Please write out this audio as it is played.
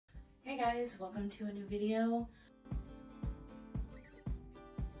Hey guys, welcome to a new video.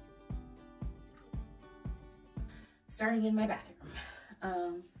 Starting in my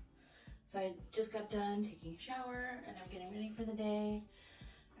bathroom. So I just got done taking a shower and I'm getting ready for the day.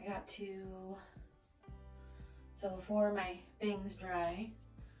 So before my bangs dry,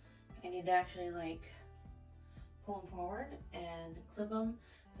 I need to actually like pull them forward and clip them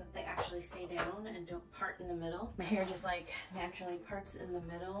so that they actually stay down and don't part in the middle. My hair just like naturally parts in the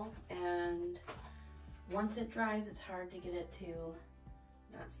middle, and once it dries, it's hard to get it to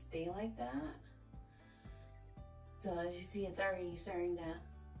not stay like that. So as you see, it's already starting to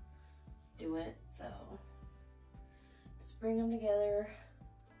do it. So just bring them together.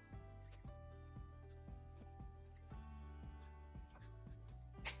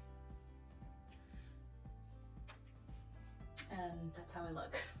 And that's how I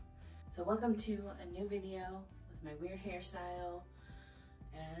look. So welcome to a new video with my weird hairstyle,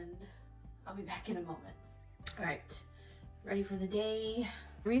 and I'll be back in a moment. All right, ready for the day.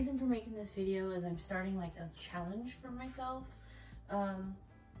 The reason for making this video is I'm starting like a challenge for myself.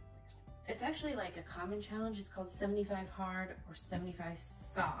 It's actually like a common challenge. It's called 75 hard or 75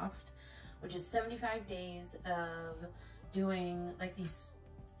 soft, which is 75 days of doing like these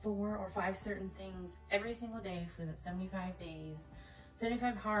 4 or 5 certain things every single day for the 75 days.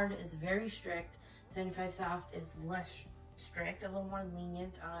 75 hard is very strict. 75 soft is less strict, a little more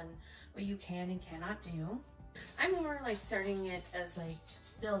lenient on what you can and cannot do. I'm more like starting it as like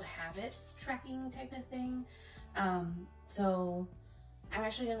build habit tracking type of thing. So I'm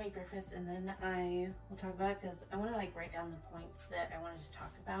actually gonna make breakfast and then I will talk about it because I want to like write down the points that I wanted to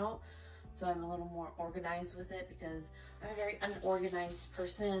talk about. So I'm a little more organized with it because I'm a very unorganized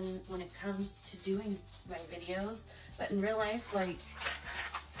person when it comes to doing my videos. But in real life, like,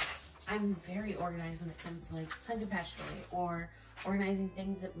 I'm very organized when it comes to like hunting pasture or organizing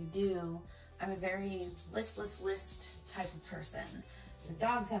things that we do. I'm a very list type of person. The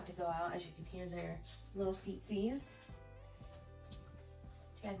dogs have to go out, as you can hear their little feetsies.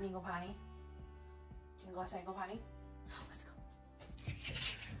 You guys need to go potty? You can go outside and go potty? Let's go.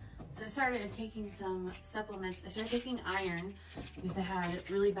 So I started taking some supplements. I started taking iron because I had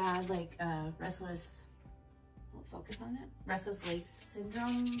really bad like restless legs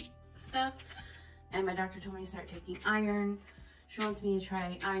syndrome stuff. And my doctor told me to start taking iron. She wants me to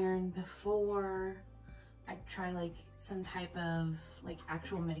try iron before I try like some type of like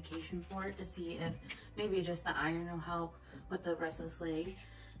actual medication for it to see if maybe just the iron will help with the restless leg.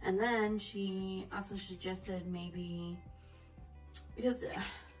 And then she also suggested maybe, because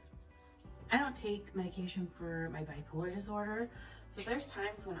I don't take medication for my bipolar disorder, so there's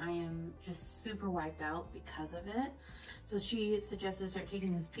times when I am just super wiped out because of it. So she suggested start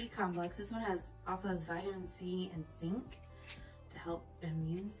taking this B complex. This one also has vitamin C and zinc to help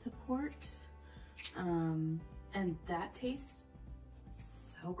immune support. And that tastes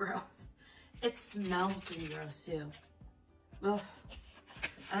so gross. It smells pretty gross too. Ugh.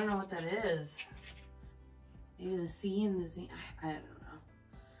 I don't know what that is. Maybe the C and the zinc. I don't know.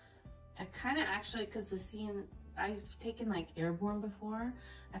 I kind of actually, because the C and I've taken like Airborne before,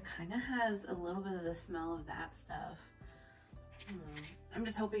 it kind of has a little bit of the smell of that stuff. I'm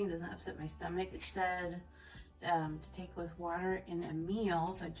just hoping it doesn't upset my stomach. It said to take with water in a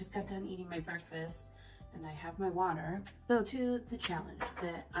meal, so I just got done eating my breakfast and I have my water. So to the challenge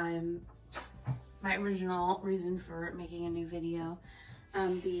that my original reason for making a new video.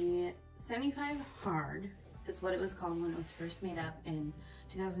 The 75 hard is what it was called when it was first made up in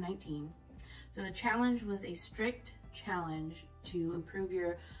 2019. So the challenge was a strict challenge to improve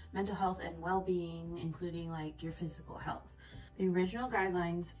your mental health and well-being, including like your physical health. The original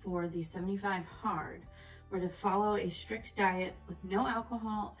guidelines for the 75 hard were to follow a strict diet with no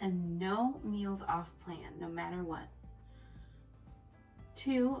alcohol and no meals off plan, no matter what.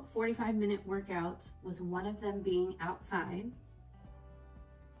 2 45-minute workouts, with one of them being outside.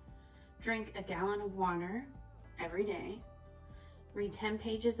 Drink a gallon of water every day. Read 10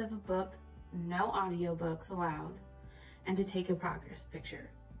 pages of a book, no audiobooks allowed, and to take a progress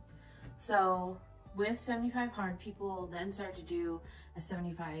picture. So with 75 hard, people then started to do a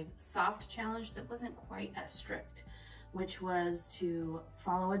 75 soft challenge that wasn't quite as strict, which was to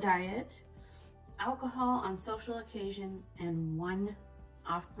follow a diet, alcohol on social occasions, and 1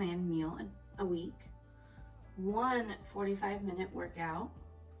 off-plan meal a week, 1 45-minute workout,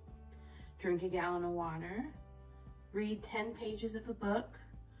 drink a gallon of water, read 10 pages of a book,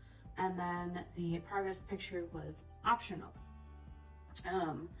 and then the progress picture was optional.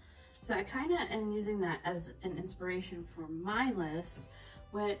 So I kind of am using that as an inspiration for my list,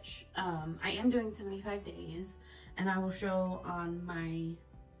 which I am doing 75 days, and I will show on my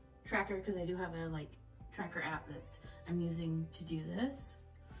tracker because I do have a like tracker app that I'm using to do this.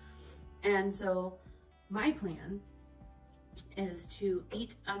 And so my plan is to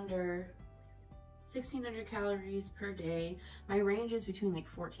eat under 1,600 calories per day. My range is between like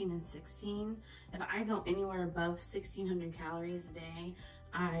 14 and 16. If I go anywhere above 1,600 calories a day,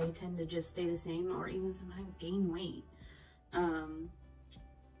 I tend to just stay the same or even sometimes gain weight.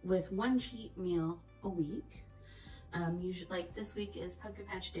 With one cheat meal a week. Usually, like this week is Pumpkin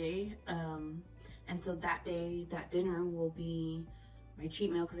Patch Day, and so that day, that dinner will be my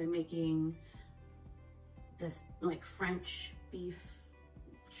cheat meal because I'm making this like French beef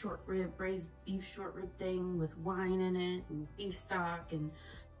short rib, braised beef short rib thing with wine in it and beef stock and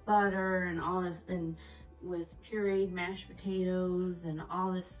butter and all this, and with pureed mashed potatoes and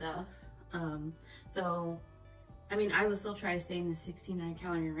all this stuff. So I mean, I will still try to stay in the 1,600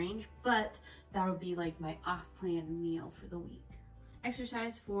 calorie range, but that would be like my off-plan meal for the week.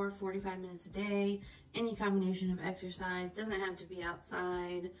 Exercise for 45 minutes a day, any combination of exercise, doesn't have to be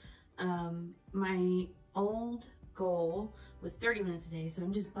outside. My old goal was 30 minutes a day, so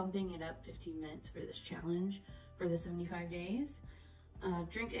I'm just bumping it up 15 minutes for this challenge for the 75 days.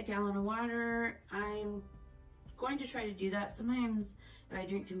 Drink a gallon of water. I'm going to try to do that. Sometimes if I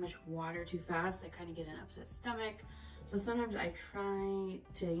drink too much water too fast, I kind of get an upset stomach. So sometimes I try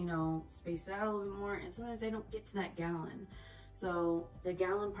to, you know, space it out a little bit more, and sometimes I don't get to that gallon. So the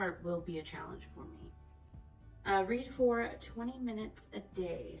gallon part will be a challenge for me. Read for 20 minutes a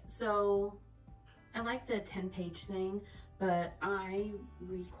day. So I like the 10-page thing, but I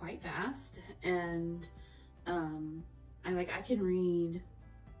read quite fast, and I can read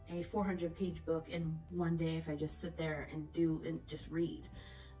a 400-page book in one day if I just sit there and just read.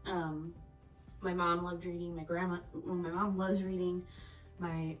 My mom loved reading. My mom loves reading.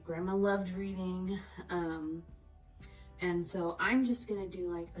 My grandma loved reading. And so I'm just gonna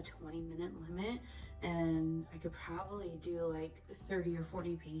do like a 20-minute limit, and I could probably do like 30 or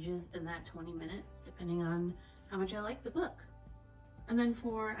 40 pages in that 20 minutes, depending on how much I like the book. And then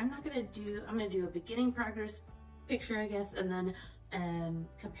I'm gonna do a beginning progress picture, I guess, and then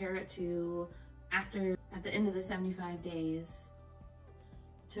compare it to at the end of the 75 days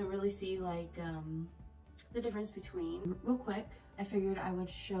to really see like the difference between. Real quick, I figured I would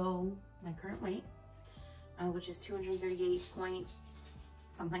show my current weight, which is 238 point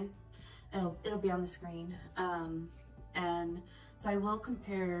something. It'll be on the screen. And so I will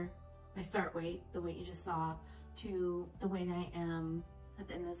compare my start weight, the weight you just saw, to the weight I am at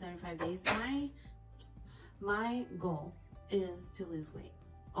the end of the 75 days. My goal is to lose weight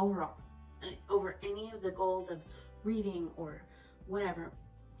overall, over any of the goals of reading or whatever.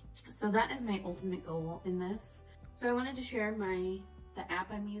 So that is my ultimate goal in this. So I wanted to share the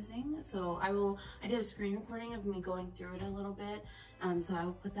app I'm using. So I did a screen recording of me going through it a little bit. So I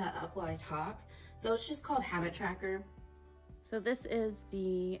will put that up while I talk. So it's just called Habit Tracker. So this is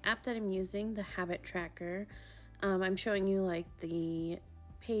the app that I'm using, the Habit Tracker. I'm showing you like the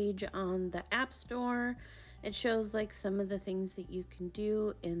page on the App Store. It shows like some of the things that you can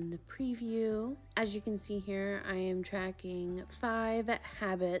do in the preview. As you can see here, I am tracking 5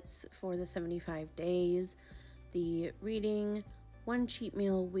 habits for the 75 days. The reading, 1 cheat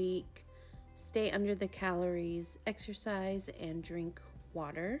meal a week, stay under the calories, exercise, and drink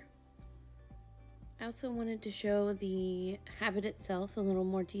water. I also wanted to show the habit itself a little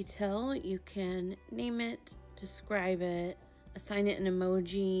more detail. You can name it, describe it, assign it an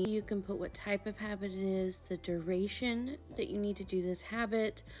emoji. You can put what type of habit it is, the duration that you need to do this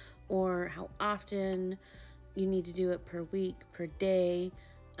habit, or how often you need to do it per week, per day,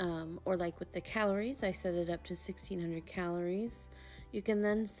 or like with the calories, I set it up to 1,600 calories. You can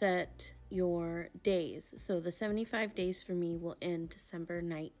then set your days. So the 75 days for me will end December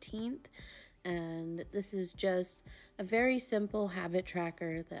 19th. And this is just a very simple habit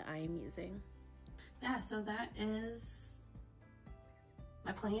tracker that I am using. Yeah, so that is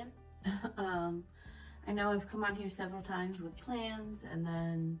my plan. I know I've come on here several times with plans, and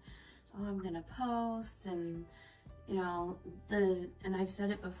then, oh, I'm gonna post, and you know, and I've said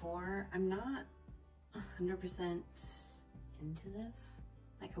it before, I'm not 100% into this.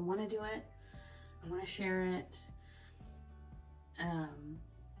 Like, I want to do it, I want to share it,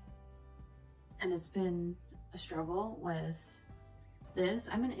 and it's been a struggle with this.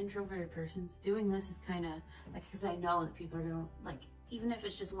 I'm an introverted person, so doing this is kind of like, because I know that people are gonna, like, even if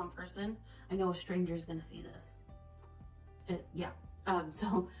it's just one person, I know a stranger is gonna see this.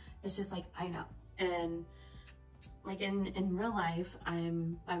 So it's just like, I know. And like in real life,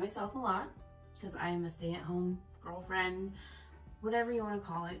 I'm by myself a lot because I am a stay-at-home girlfriend, whatever you want to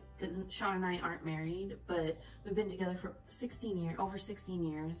call it, because Sean and I aren't married, but we've been together for 16 years, over 16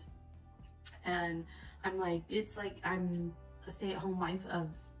 years. And I'm like, it's like I'm a stay-at-home wife of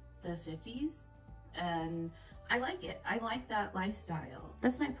the 50s, and I like it. I like that lifestyle.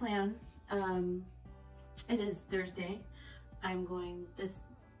 That's my plan. It is Thursday. I'm going, this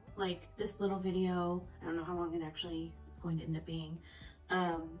little video, I don't know how long it actually is going to end up being,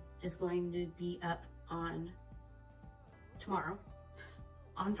 is going to be up on tomorrow,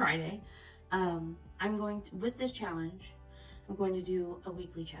 on Friday. I'm going to, with this challenge, I'm going to do a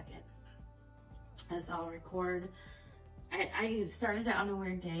weekly check-in. As I'll record, I started it on a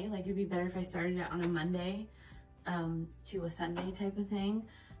weird day. Like, it'd be better if I started it on a Monday to a Sunday type of thing.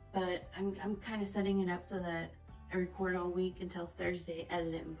 But I'm kind of setting it up so that I record all week until Thursday,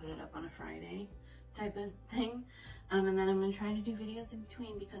 edit it, and put it up on a Friday type of thing. And then I'm going to try to do videos in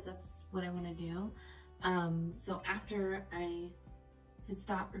between because that's what I want to do. So after I can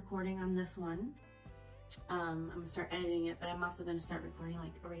stop recording on this one, I'm going to start editing it, but I'm also going to start recording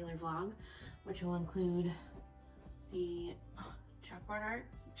like a regular vlog, which will include the chalkboard art.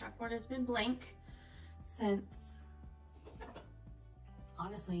 Chalkboard has been blank since,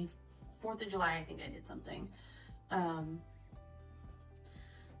 honestly, 4th of July. I think I did something.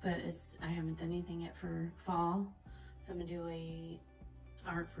 But I haven't done anything yet for fall. So I'm gonna do a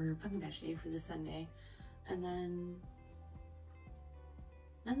art for Pumpkin Patch Day for this Sunday. And then,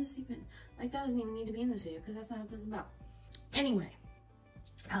 that doesn't even need to be in this video because that's not what this is about. Anyway,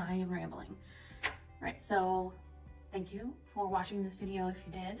 I am rambling. Right, so thank you for watching this video if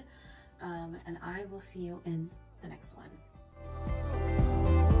you did. And I will see you in the next one.